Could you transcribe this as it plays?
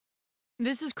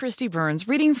This is Christy Burns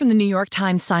reading from the New York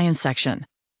Times Science section.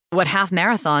 What half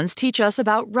marathons teach us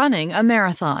about running a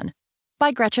marathon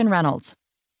by Gretchen Reynolds.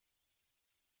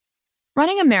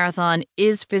 Running a marathon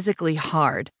is physically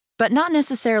hard, but not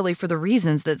necessarily for the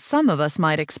reasons that some of us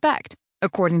might expect,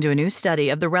 according to a new study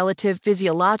of the relative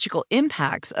physiological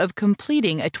impacts of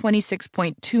completing a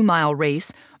 26.2-mile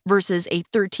race versus a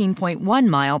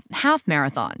 13.1-mile half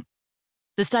marathon.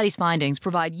 The study's findings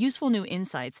provide useful new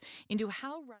insights into how